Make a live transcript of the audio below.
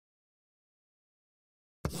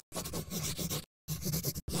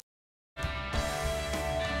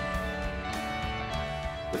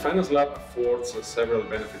Finance Lab affords several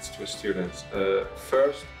benefits to students.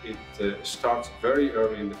 First, it starts very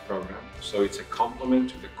early in the program, so it's a complement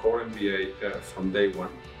to the core MBA from day one.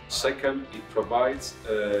 Second, it provides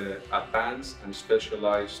advanced and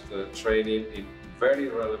specialized training in very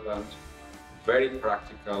relevant, very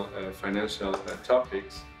practical financial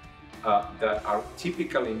topics that are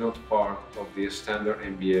typically not part of the standard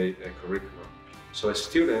MBA curriculum. So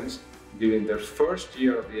students, during their first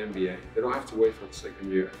year of the MBA, they don't have to wait for the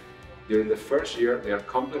second year. During the first year, they are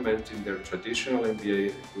complementing their traditional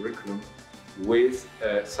MBA curriculum with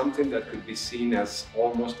something that could be seen as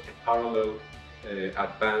almost a parallel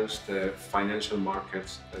advanced financial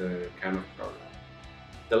markets kind of program.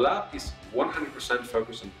 The lab is 100%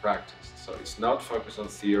 focused on practice, so it's not focused on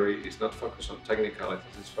theory, it's not focused on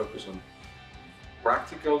technicalities, it's focused on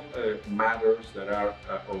practical matters that are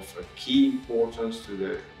of key importance to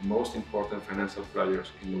the most important financial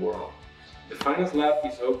players in the world. The Finance Lab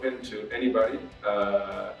is open to anybody.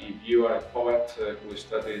 If you are a poet who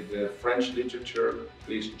studied French literature,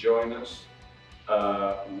 please join us.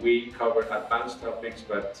 We cover advanced topics,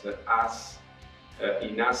 but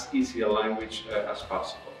in as easy a language as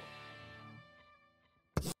possible.